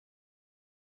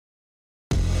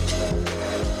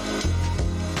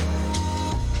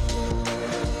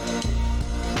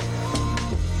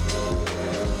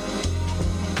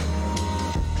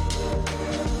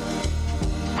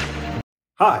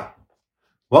Hi,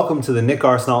 welcome to the Nick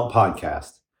Arsenault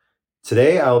podcast.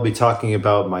 Today I will be talking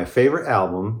about my favorite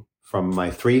album from my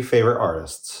three favorite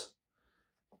artists.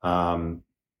 Um,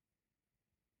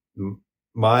 m-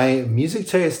 my music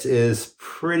taste is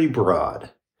pretty broad.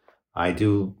 I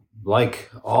do like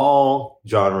all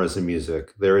genres of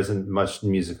music. There isn't much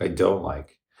music I don't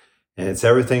like. And it's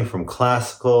everything from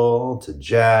classical to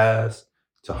jazz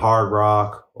to hard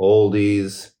rock,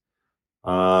 oldies,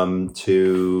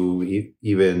 to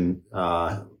even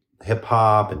hip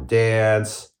hop and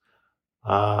dance,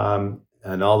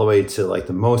 and all the way to like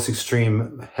the most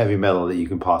extreme heavy metal that you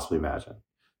can possibly imagine.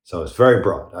 So it's very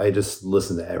broad. I just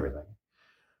listen to everything.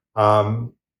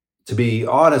 Um, to be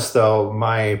honest, though,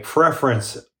 my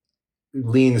preference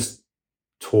leans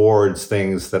towards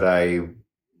things that I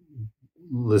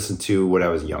listened to when I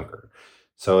was younger.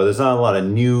 So there's not a lot of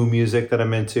new music that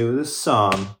I'm into. There's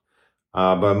some,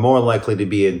 but I'm more likely to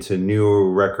be into newer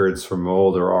records from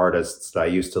older artists that I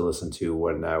used to listen to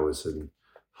when I was in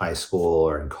high school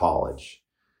or in college.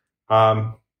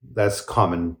 That's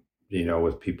common,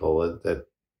 with people that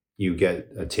you get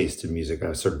a taste of music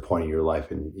at a certain point in your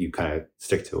life and you kind of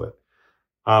stick to it.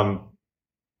 Um,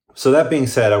 so that being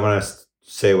said, I want to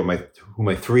say who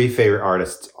my three favorite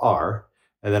artists are,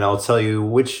 and then I'll tell you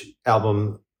which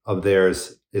album of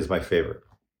theirs is my favorite.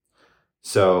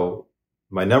 So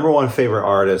my number one favorite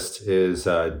artist is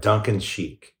Duncan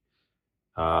Sheik.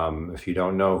 If you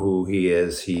don't know who he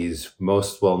is, he's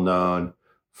most well known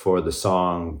for the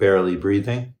song Barely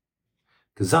Breathing.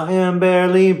 'Cause I am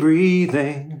barely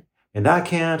breathing and I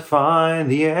can't find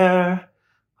the air.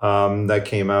 That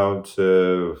came out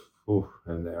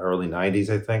in the early 90s,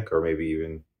 I think, or maybe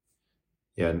even,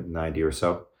 yeah, 90 or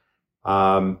so.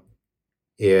 Um,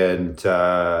 and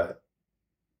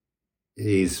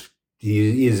he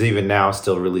is even now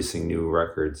still releasing new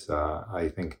records. I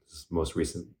think his most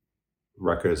recent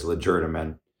record is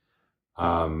Legitimate.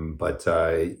 But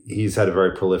he's had a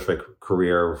very prolific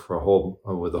career for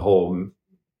with a whole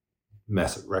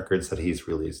mess of records that he's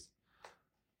released.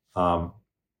 Um,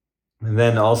 and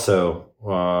then also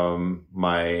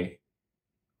my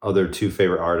other two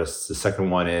favorite artists. The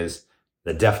second one is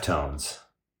the Deftones.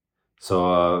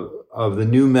 So of the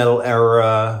new metal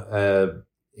era,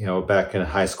 back in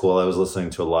high school, I was listening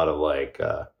to a lot of like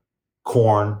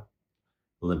Korn,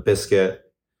 Limp Bizkit,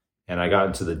 and I got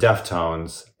into the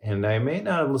Deftones, and I may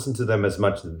not have listened to them as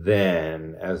much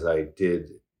then as I did,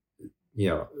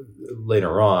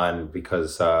 later on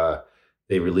because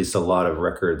they released a lot of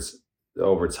records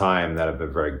over time that have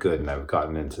been very good, and I've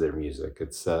gotten into their music.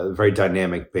 It's a very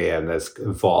dynamic band that's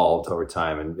evolved over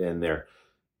time, and their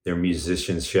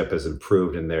musicianship has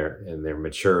improved, and their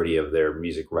maturity of their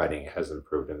music writing has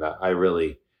improved, and I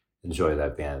really enjoy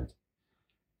that band.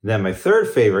 Then my third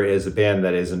favorite is a band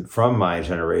that isn't from my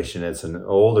generation. It's an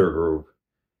older group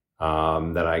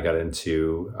that I got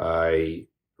into. I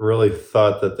really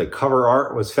thought that the cover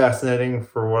art was fascinating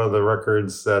for one of the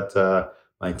records that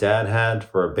my dad had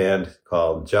for a band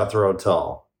called Jethro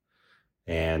Tull.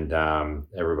 And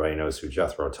everybody knows who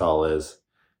Jethro Tull is.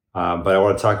 But I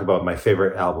want to talk about my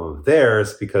favorite album of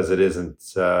theirs because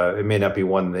it may not be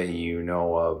one that you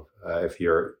know of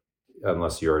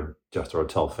unless you're a Jethro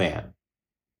Tull fan.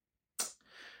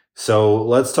 So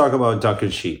let's talk about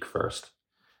Duncan Sheik first.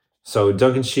 So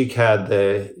Duncan Sheik had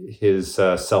his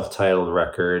self-titled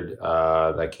record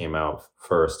that came out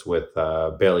first with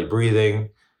Barely Breathing,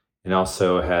 and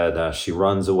also had She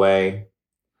Runs Away.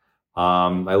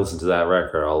 I listened to that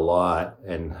record a lot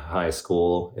in high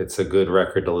school. It's a good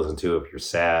record to listen to if you're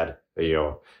sad,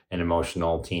 an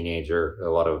emotional teenager. A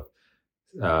lot of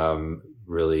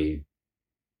really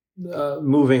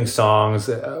moving songs.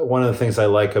 One of the things I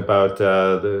like about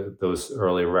those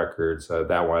early records,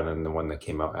 that one and the one that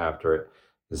came out after it,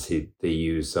 is they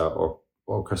use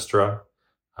orchestra.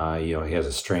 He has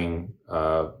a string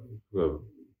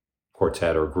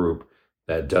quartet or group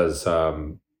that does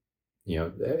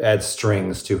adds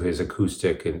strings to his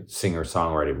acoustic and singer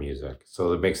songwriter music.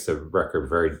 So it makes the record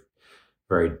very,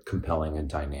 very compelling and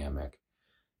dynamic.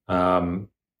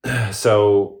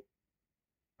 So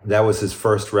that was his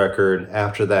first record.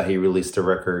 After that, he released a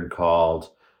record called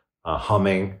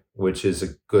Humming, which is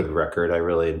a good record. I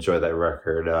really enjoy that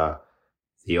record.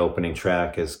 The opening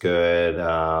track is good.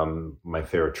 My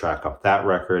favorite track off that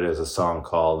record is a song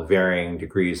called Varying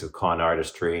Degrees of Con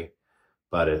Artistry,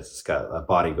 but it's got A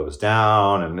Body Goes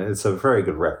Down, and it's a very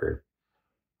good record.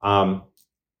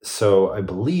 So I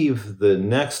believe the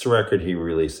next record he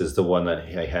released is the one that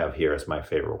I have here as my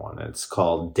favorite one. It's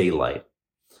called Daylight.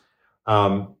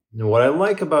 What I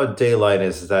like about Daylight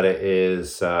is that it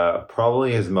is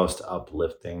probably his most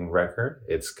uplifting record.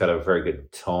 It's got a very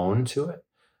good tone to it.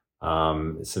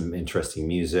 Some interesting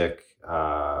music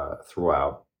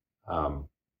throughout. Um,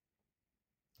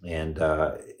 and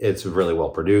it's really well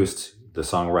produced. The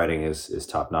songwriting is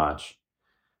top notch.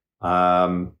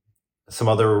 Um, some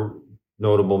other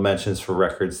notable mentions for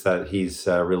records that he's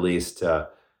released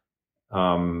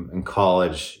in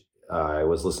college. I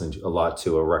was listening a lot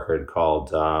to a record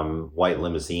called White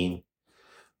Limousine.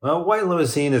 Well, White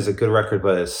Limousine is a good record,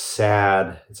 but it's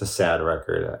sad. It's a sad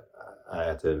record. I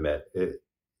have to admit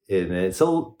it's a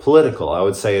little political. I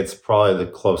would say it's probably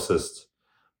the closest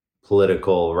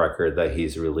political record that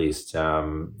he's released.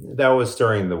 That was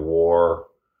during the war,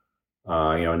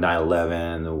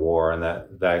 9/11, the war, and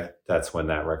that's when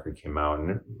that record came out, and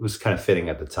it was kind of fitting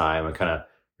at the time. It kind of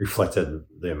reflected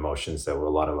the emotions that a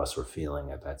lot of us were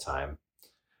feeling at that time.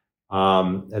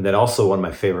 And then also one of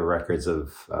my favorite records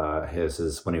of his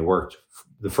is when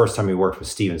the first time he worked with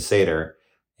Steven Sater,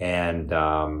 and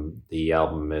the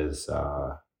album is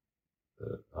The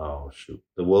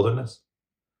Wilderness.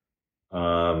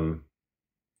 No,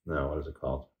 what is it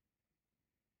called?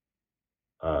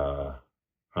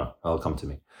 It'll come to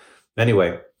me.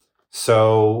 Anyway,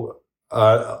 so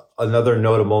another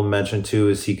notable mention too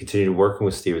is he continued working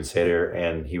with Steven Sater,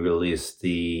 and he released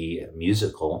the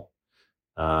musical,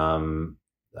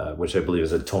 which I believe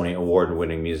is a Tony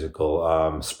Award-winning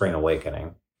musical, Spring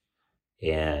Awakening,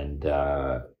 and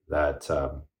I've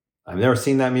never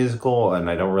seen that musical, and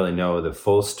I don't really know the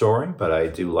full story, but I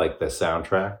do like the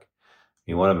soundtrack. I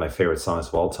mean, one of my favorite songs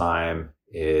of all time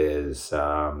is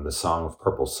the song of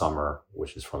Purple Summer,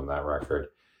 which is from that record,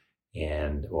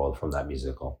 and from that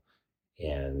musical.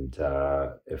 And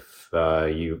if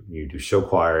you do show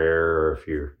choir, or if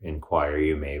you're in choir,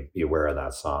 you may be aware of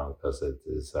that song, because it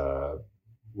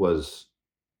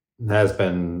has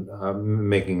been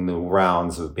making the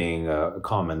rounds of being a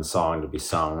common song to be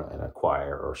sung in a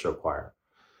choir or show choir.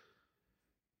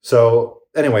 So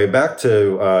anyway, back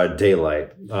to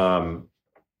Daylight.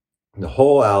 The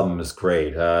whole album is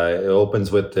great. It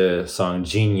opens with the song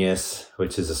Genius,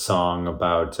 which is a song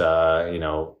about,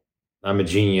 I'm a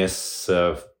genius,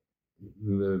 but,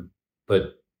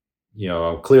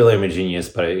 clearly I'm a genius,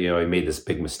 but, I made this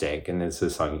big mistake. And it's a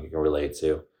song you can relate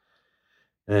to.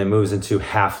 And then it moves into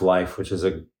Half Life, which is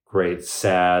a great,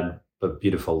 sad, but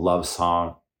beautiful love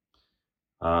song.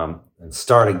 And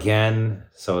Start Again.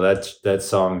 So that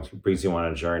song brings you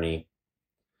on a journey.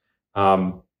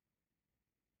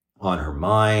 On Her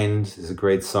Mind is a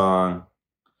great song.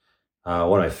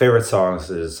 One of my favorite songs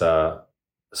is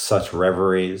Such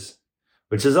Reveries,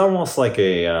 which is almost like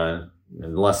a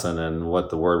lesson in what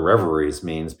the word reveries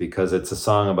means, because it's a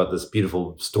song about this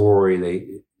beautiful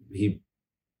story.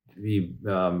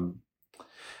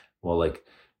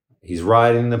 He's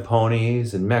riding the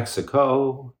ponies in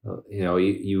Mexico.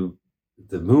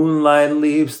 The moonlight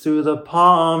leaps through the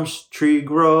palm tree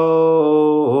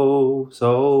grove.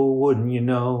 So wouldn't you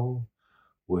know,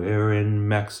 we're in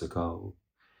Mexico.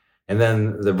 And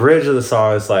then the bridge of the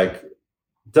song is like,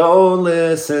 don't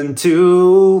listen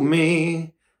to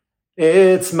me,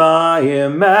 it's my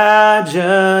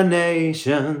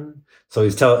imagination. So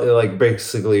he's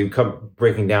basically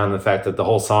breaking down the fact that the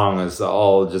whole song is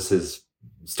all just his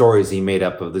stories he made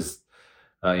up of this,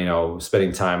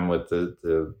 spending time with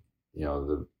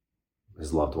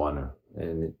his loved one,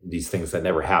 and these things that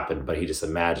never happened, but he just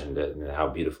imagined it, and how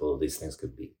beautiful these things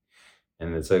could be.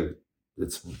 And it's an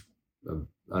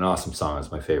awesome song.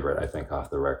 It's my favorite, I think, off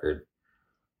the record.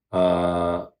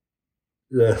 The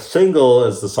single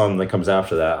is the song that comes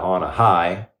after that, On a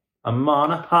High. I'm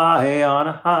on a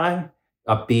high,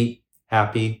 upbeat,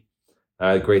 happy.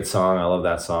 Great song. I love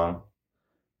that song.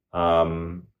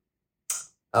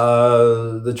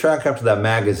 The track after that,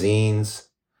 Magazines.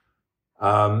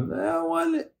 That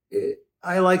one,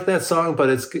 I like that song, but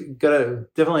it's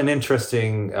got definitely an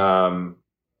interesting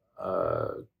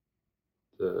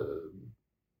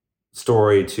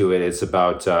story to it. It's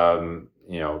about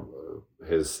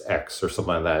his ex or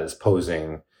something like that is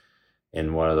posing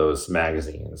in one of those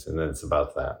magazines, and then it's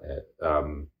about that.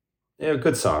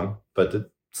 Good song, but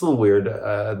it's a little weird.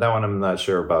 That one I'm not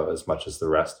sure about as much as the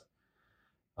rest.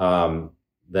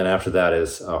 Then after that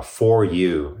is For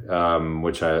You,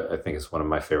 which I think is one of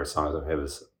my favorite songs of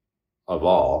his of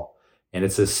all. And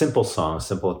it's a simple song,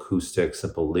 simple acoustic,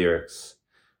 simple lyrics.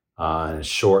 And it's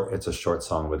short. It's a short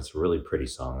song, but it's a really pretty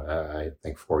song. I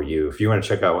think For You. If you want to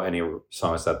check out any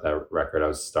songs at that record, I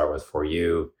would start with For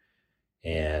You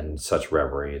and Such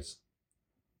Reveries.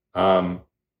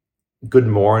 Good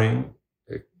Morning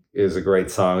is a great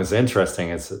song. It's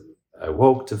interesting. I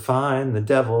woke to find the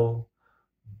devil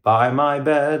by my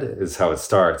bed is how it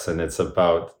starts, and it's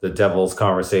about the devil's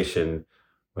conversation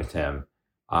with him.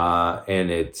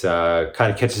 And it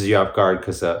kind of catches you off guard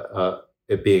because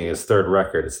it being his third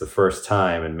record, it's the first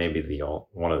time and maybe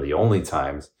one of the only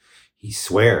times he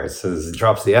swears, says,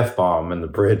 drops the F bomb in the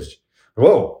bridge.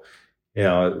 Whoa,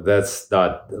 that's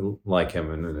not like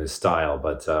him in his style,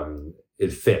 but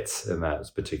it fits in that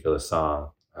particular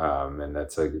song. And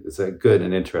it's a good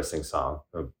and interesting song,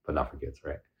 but not for kids,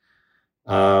 right?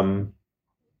 Um,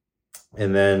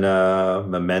 and then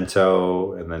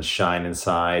Memento, and then Shine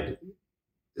Inside.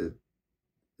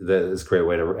 That is a great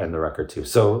way to end the record too.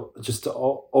 So just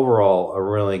overall, a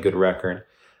really good record.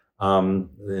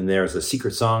 And there's a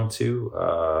secret song too.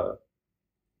 I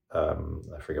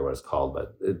forget what it's called,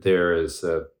 but there is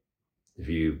if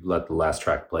you let the last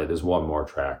track play, there's one more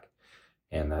track,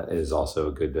 and that is also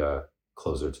a good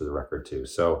closer to the record too.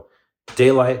 So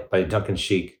Daylight by Duncan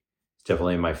Sheik is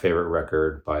definitely my favorite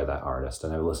record by that artist,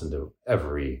 and I've listened to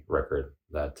every record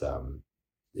that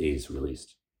he's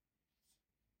released.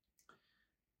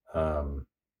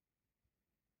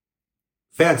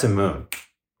 Phantom Moon,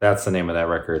 that's the name of that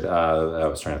record I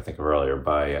was trying to think of earlier,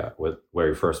 by where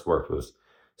he first worked was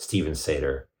Steven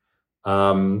Sater.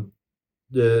 That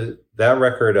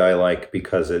record I like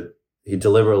because he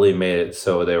deliberately made it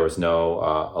so there was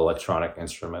no electronic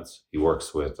instruments. He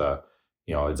works with a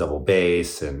double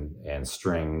bass and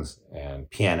strings and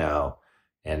piano,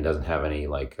 and doesn't have any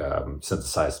like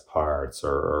synthesized parts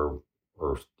or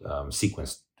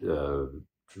sequenced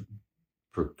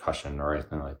percussion or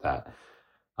anything like that.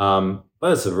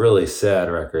 But it's a really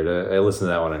sad record. I listened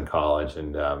to that one in college,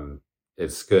 and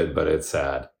it's good, but it's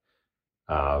sad.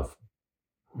 You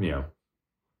know,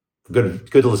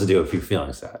 good to listen to if you're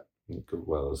feeling sad.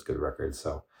 One of those good records.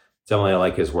 So definitely I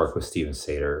like his work with Steven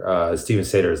Sater. Steven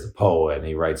Sater is the poet, and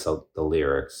he writes the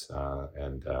lyrics,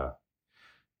 and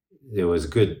it was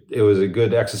good. It was a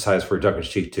good exercise for Duncan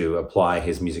Sheik to apply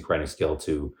his music writing skill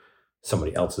to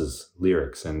somebody else's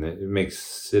lyrics, and it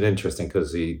makes it interesting because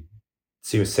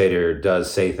Steven Sater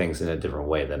does say things in a different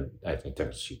way than I think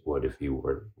Duncan Sheik would if he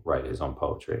were to write his own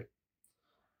poetry.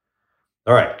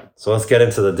 All right, so let's get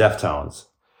into the Deftones.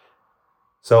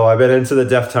 So I've been into the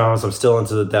Deftones. I'm still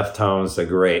into the Deftones. They're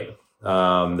great.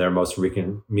 Their most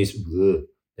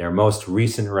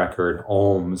recent record,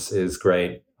 Ohms, is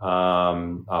great.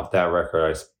 Off that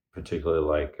record, I particularly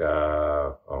like.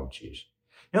 Oh, geez.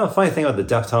 The funny thing about the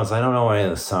Deftones, I don't know what any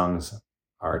of the songs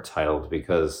are titled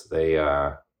because they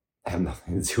have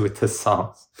nothing to do with the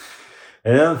songs.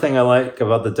 And the other thing I like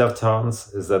about the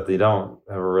Deftones is that they don't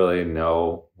ever really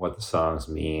know what the songs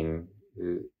mean.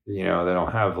 They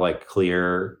don't have like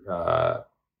clear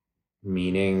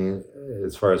meaning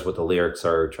as far as what the lyrics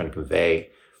are trying to convey.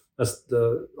 That's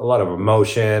a lot of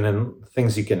emotion and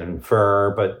things you can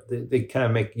infer, but they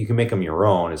kind of you can make them your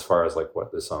own as far as like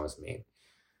what the songs mean.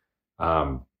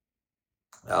 A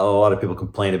lot of people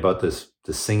complain about the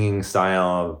singing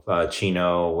style of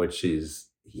Chino, which he's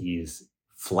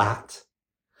flat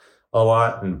a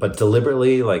lot, but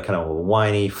deliberately like kind of a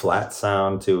whiny flat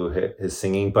sound to his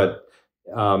singing. But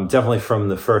definitely from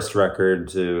the first record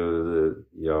to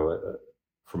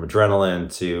from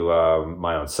Adrenaline to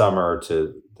My Own Summer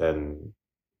to then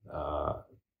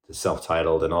the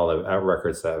self-titled and all the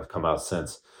records that have come out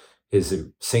since, his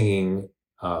singing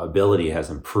ability has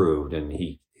improved, and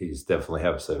he's definitely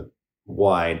has a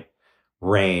wide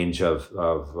range of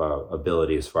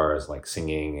ability as far as like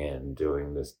singing and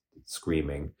doing this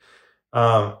screaming,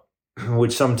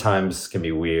 which sometimes can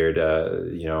be weird.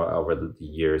 Over the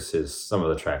years, some of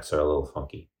the tracks are a little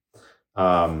funky.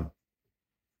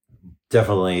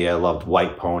 Definitely, I loved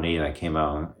White Pony that came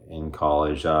out in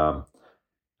college. And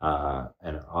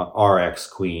RX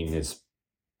Queen is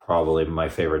probably my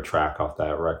favorite track off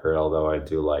that record, although I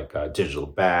do like Digital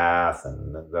Bath,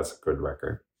 and that's a good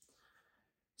record.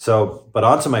 So, but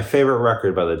on to my favorite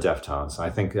record by the Deftones. I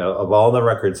think of all the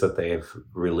records that they've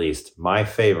released, my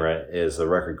favorite is a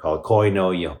record called Koi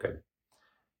no Yokan.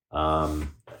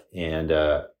 And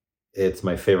it's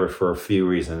my favorite for a few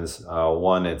reasons.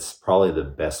 One, it's probably the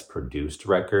best produced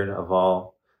record of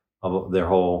all of their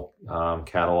whole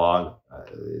catalog.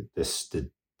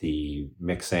 The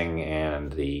mixing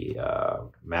and the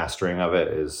mastering of it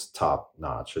is top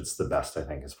notch. It's the best, I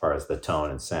think, as far as the tone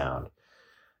and sound.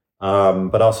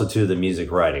 But also to the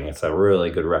music writing. It's a really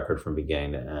good record from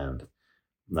beginning to end.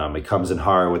 It comes in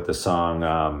hard with the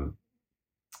song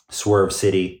Swerve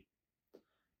City.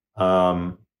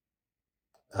 And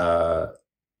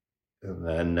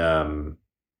then I don't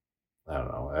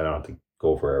know. I don't have to go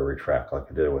over every track like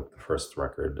I did with the first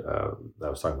record that I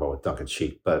was talking about with Duncan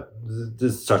Sheik, but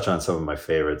just touch on some of my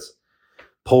favorites.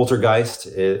 Poltergeist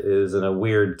is in a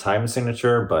weird time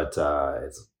signature, but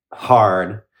it's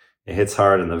hard. It hits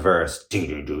hard in the verse.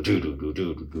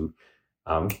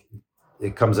 Um,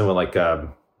 it comes in with like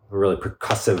a really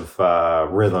percussive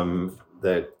rhythm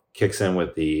that kicks in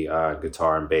with the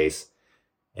guitar and bass,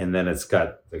 and then it's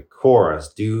got the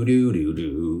chorus do do do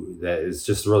do that is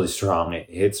just really strong. It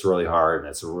hits really hard, and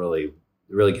it's really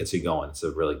gets you going. It's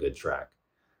a really good track.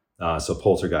 So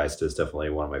Poltergeist is definitely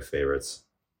one of my favorites.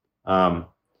 Um,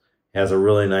 it has a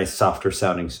really nice, softer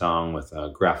sounding song with a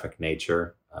graphic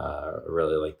nature. I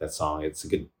really like that song. It's a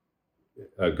good.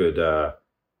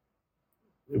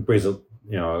 It brings a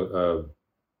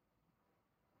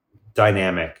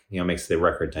dynamic. Makes the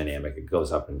record dynamic. It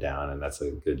goes up and down, and that's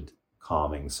a good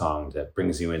calming song that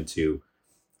brings you into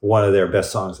one of their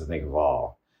best songs, I think, of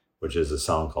all, which is a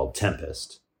song called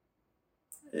Tempest.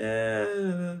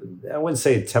 I wouldn't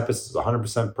say Tempest is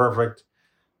 100% perfect,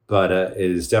 but it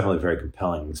is definitely very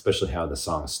compelling, especially how the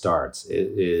song starts.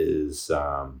 It is,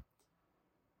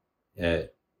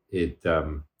 it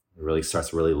really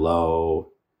starts really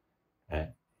low,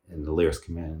 and the lyrics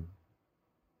come in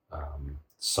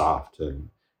soft, and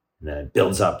then it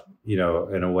builds up, in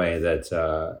a way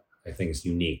that I think is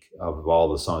unique of all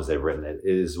the songs they've written. It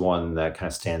is one that kind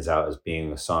of stands out as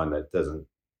being a song that doesn't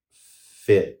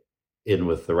fit in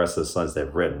with the rest of the songs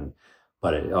they've written,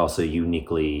 but it also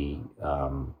uniquely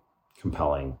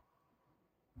compelling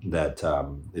that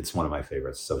it's one of my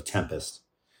favorites. So Tempest.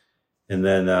 And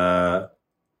then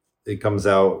it comes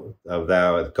out of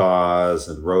that with Gauze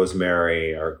and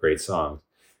Rosemary are great songs.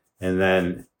 And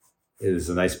then is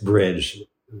a nice bridge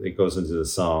that goes into the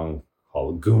song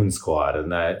called Goon Squad,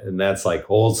 and that's like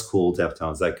old school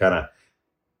Deftones. That kind of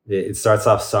it starts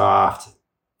off soft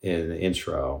in the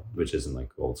intro, which isn't like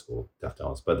old school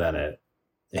Deftones, but then it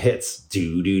hits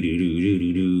do do do do do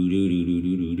do do do do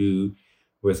do do do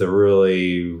with a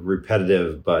really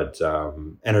repetitive but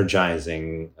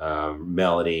energizing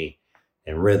melody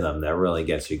and rhythm that really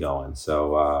gets you going.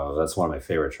 So that's one of my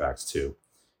favorite tracks too.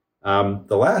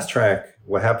 The last track,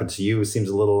 "What Happened to You," seems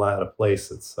a little out of place.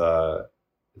 It's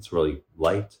really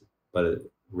light, but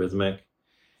rhythmic,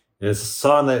 and it's a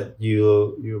song that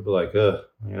you'll be like, ugh,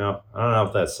 I don't know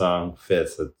if that song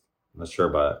fits. I'm not sure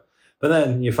about it. But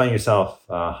then you find yourself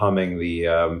humming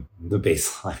the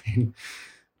bass line.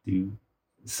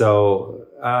 So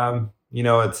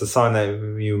it's a song that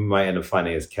you might end up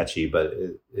finding as catchy, but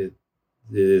it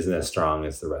isn't as strong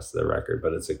as the rest of the record.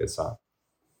 But it's a good song.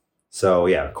 So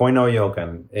yeah, Koi no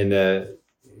Yokan, and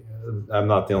I'm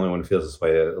not the only one who feels this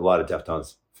way. A lot of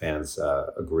Deftones fans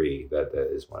agree that that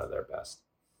is one of their best.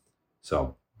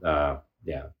 So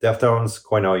yeah, Deftones,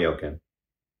 Koi no Yokan.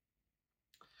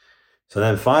 So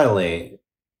then finally,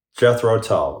 Jethro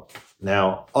Tull.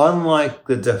 Now, unlike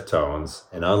the Deftones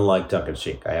and unlike Duncan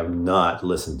Sheik, I have not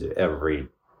listened to every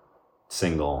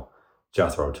single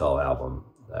Jethro Tull album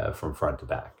from front to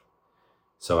back.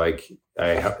 So I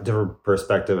have a different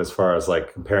perspective as far as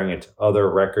like comparing it to other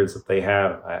records that they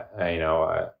have. I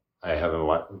haven't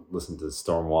listened to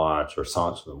Stormwatch or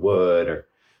Songs from the Wood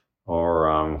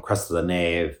or Crest of the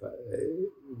Knave.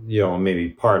 Maybe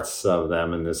parts of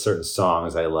them, and there's certain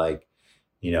songs I like.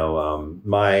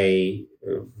 My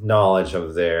knowledge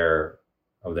of their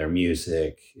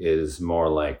music is more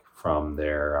like from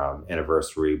their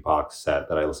anniversary box set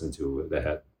that I listened to that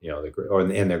had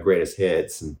and their greatest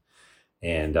hits and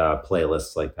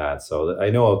playlists like that. So I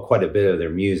know quite a bit of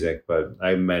their music, but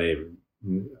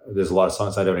there's a lot of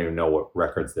songs I don't even know what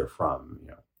records they're from.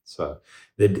 So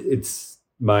it's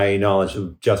my knowledge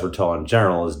of Jethro Tull in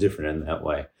general is different in that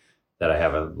way, that I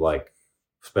haven't like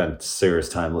spent serious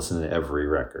time listening to every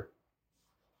record.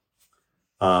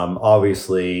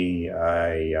 Obviously,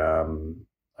 I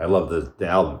love the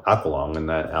album Aqualung, and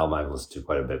that album I've listened to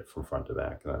quite a bit from front to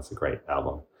back, and that's a great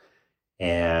album.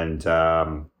 And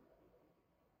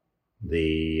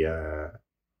the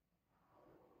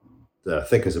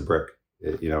Thick as a Brick,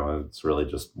 it's really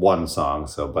just one song.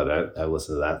 So, but I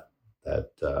listened to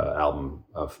that album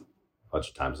a bunch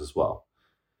of times as well.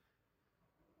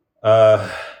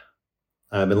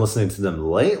 I've been listening to them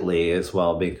lately as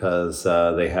well because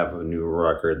they have a new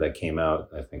record that came out,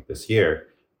 I think, this year,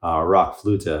 Rock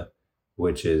Fluta,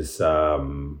 which is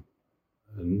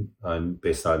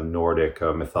based on Nordic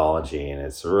mythology, and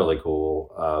it's really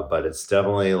cool. But it's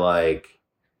definitely like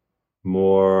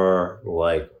more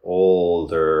like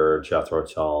older Jethro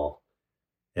Tull.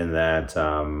 In that,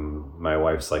 my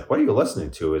wife's like, "What are you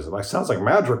listening to?" Is like, sounds like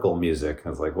madrigal music. I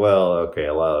was like, "Well, okay,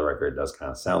 a lot of the record does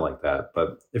kind of sound like that,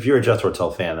 but if you're a Jethro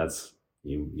Tull fan, that's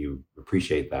you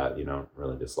appreciate that. You don't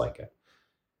really dislike it."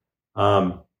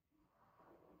 But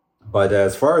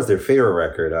as far as their favorite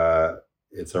record,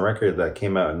 it's a record that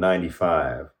came out in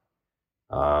 '95.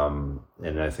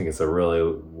 And I think it's a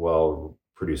really well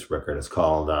produced record. It's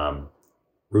called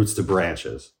Roots to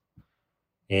Branches.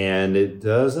 And it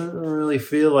doesn't really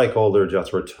feel like older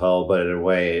Jethro Tull, but in a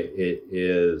way, it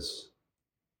is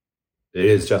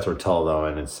Jethro Tull though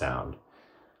in its sound.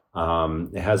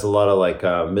 It has a lot of like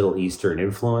Middle Eastern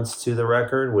influence to the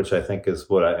record, which I think is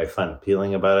what I find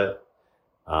appealing about it.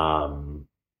 Um,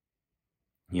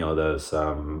 those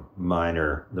the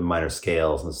minor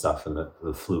scales and stuff, and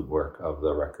the flute work of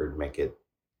the record make it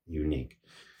unique.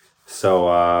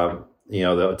 So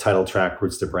the title track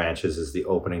 "Roots to Branches" is the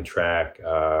opening track,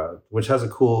 which has a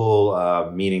cool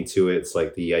meaning to it. It's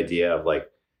like the idea of like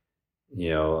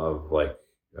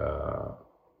uh,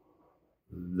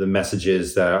 the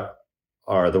messages that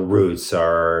are the roots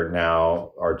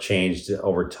are changed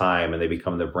over time, and they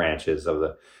become the branches of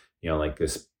the like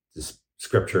this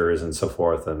scriptures and so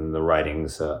forth, and the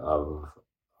writings of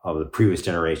the previous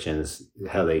generations,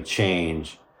 how they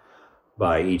change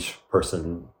by each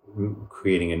person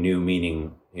creating a new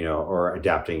meaning, or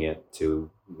adapting it to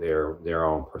their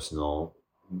own personal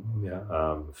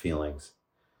feelings.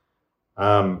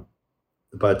 But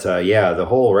the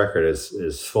whole record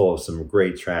is full of some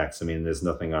great tracks. I mean, there's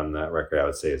nothing on that record I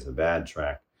would say is a bad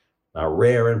track.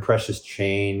 Rare and Precious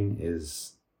Chain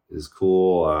is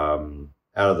cool.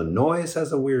 Out of the Noise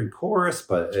has a weird chorus,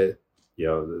 but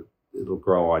it'll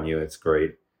grow on you. It's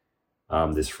great.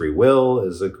 This Free Will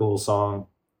is a cool song.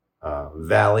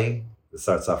 Valley, it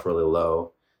starts off really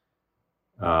low.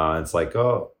 It's like,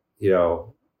 all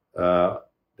the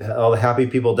happy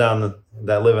people that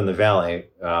live in the valley,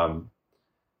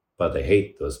 but they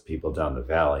hate those people down the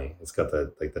valley. It's got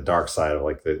the dark side of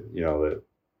like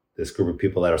this group of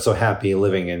people that are so happy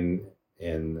living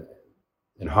in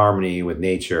harmony with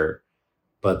nature,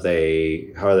 but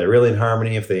how are they really in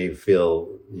harmony if they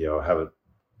feel have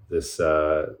this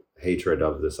hatred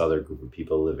of this other group of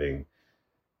people living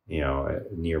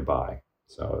nearby.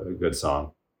 So a good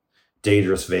song.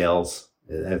 Dangerous Veils,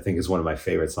 I think, is one of my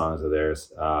favorite songs of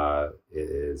theirs. It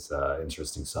is an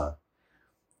interesting song.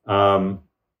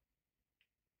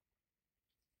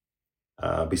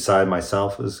 Beside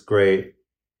Myself is great.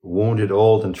 Wounded,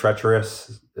 Old, and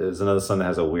Treacherous is another song that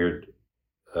has a weird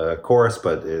chorus,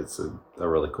 but it's a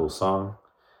really cool song.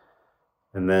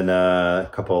 And then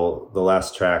the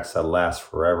last tracks, Last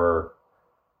Forever,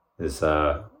 is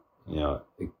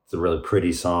it's a really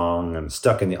pretty song. And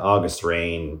Stuck in the August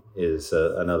Rain is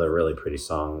another really pretty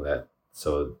song that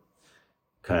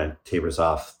kind of tapers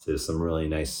off to some really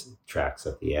nice tracks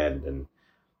at the end. And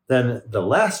then the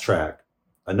last track,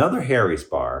 another Harry's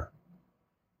Bar,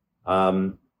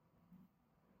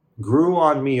 grew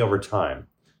on me over time.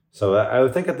 So I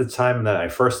would think at the time that I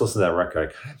first listened to that record,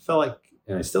 I kind of felt like,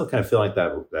 and I still kind of feel like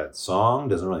that song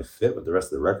doesn't really fit with the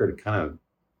rest of the record. It kind of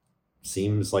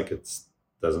seems like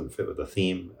doesn't fit with the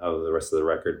theme of the rest of the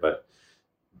record, but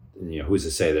who's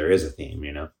to say there is a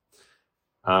theme,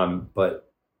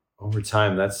 but over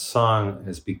time that song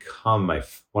has become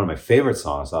one of my favorite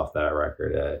songs off that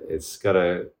record. It's got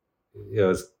it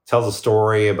tells a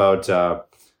story about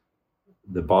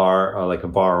the bar, like a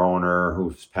bar owner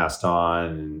who's passed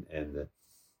on, and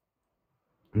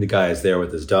the guy is there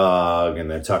with his dog, and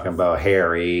they're talking about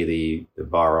Harry, the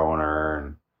bar owner,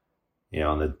 and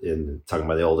and talking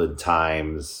about the olden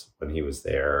times when he was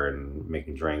there and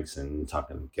making drinks and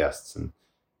talking to guests and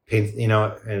paint,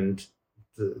 and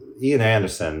Ian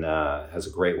Anderson has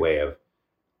a great way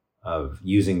of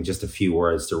using just a few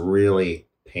words to really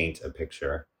paint a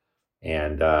picture.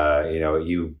 And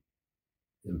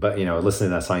listening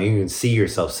to that song, you can see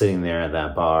yourself sitting there at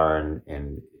that bar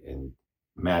and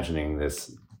imagining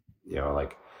this,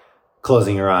 like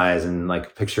closing your eyes and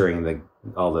like picturing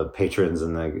all the patrons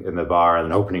in the bar, and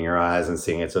then opening your eyes and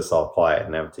seeing it's just all quiet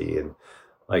and empty, and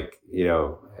like it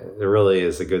really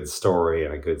is a good story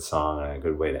and a good song and a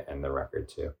good way to end the record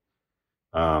too.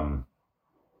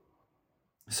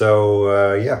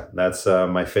 That's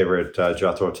my favorite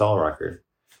Jethro Tull record.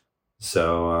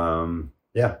 So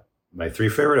my three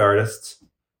favorite artists: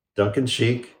 Duncan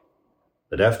Sheik,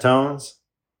 the Deftones,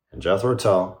 and Jethro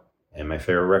Tull. And my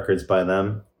favorite records by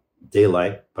them: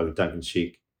 Daylight by Duncan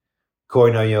Sheik, No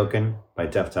Yokan by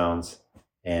Deftones,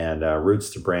 and Roots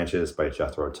to Branches by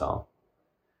Jethro Tull.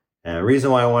 And the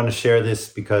reason why I wanted to share this,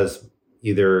 because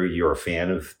either you're a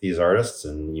fan of these artists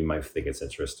and you might think it's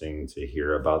interesting to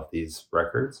hear about these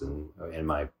records and in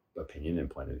my opinion and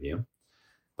point of view,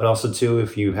 but also too,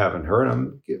 if you haven't heard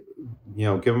them, give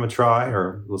them a try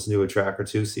or listen to a track or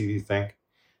two, see what you think.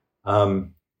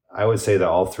 I would say that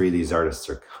all three of these artists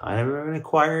are kind of an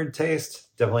acquired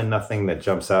taste. Definitely nothing that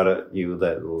jumps out at you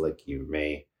that like you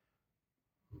may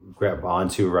grab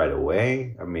onto right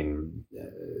away. I mean,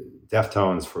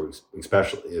 Deftones for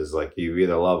especially is like you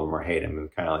either love them or hate them,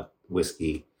 and kind of like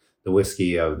whiskey, the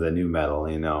whiskey of the new metal,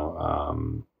 you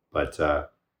know. But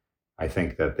I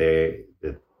think that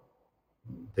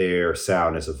their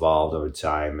sound has evolved over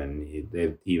time, and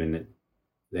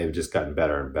they've just gotten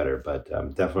better and better. But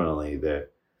definitely their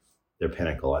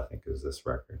pinnacle, I think, is this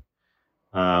record.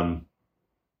 Um,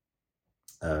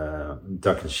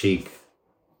 Duncan Sheik,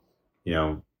 you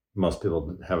know, most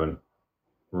people haven't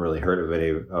really heard of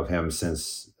any of him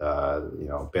since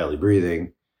barely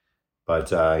breathing, but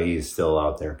he's still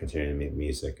out there continuing to make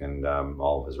music, and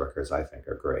all of his records I think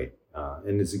are great.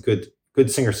 And he's a good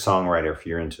singer songwriter if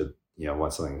you're into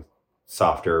want something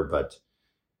softer, but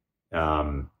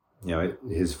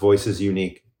his voice is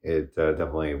unique. It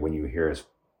definitely, when you hear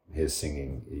his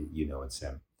singing, you know it's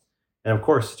him. And of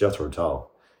course Jethro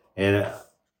Tull. And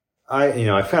I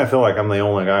kind of feel like I'm the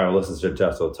only guy who listens to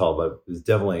Jethro Tull, but there's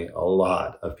definitely a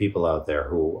lot of people out there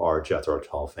who are Jethro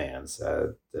Tull fans.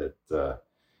 That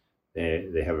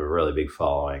they have a really big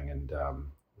following, and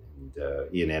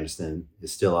Ian Anderson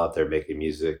is still out there making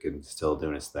music and still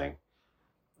doing his thing.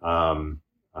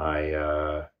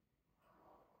 I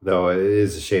Though it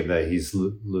is a shame that he's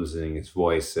losing his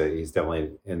voice. He's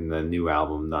definitely in the new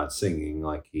album not singing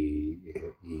like he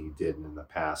did in the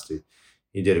past.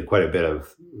 He did quite a bit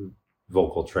of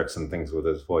vocal tricks and things with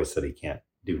his voice that he can't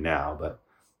do now, but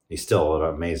he's still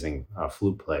an amazing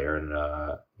flute player, and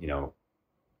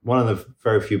one of the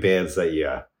very few bands that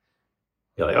you're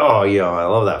like, oh, I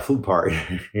love that flute part.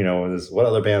 What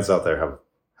other bands out there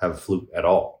have flute at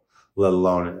all, let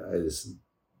alone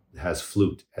has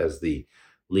flute as the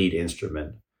lead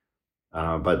instrument.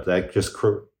 But that just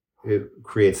it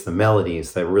creates the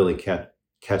melodies that really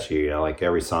catchy. Like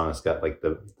every song has got like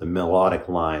the melodic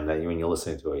line that when you're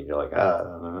listening to it, you're like,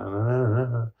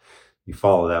 you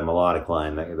follow that melodic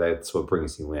line. That's what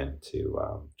brings you in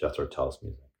to Jethro Tull's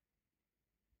music.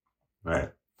 All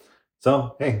right.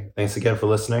 So, hey, thanks again for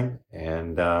listening,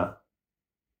 and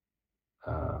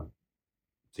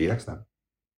see you next time.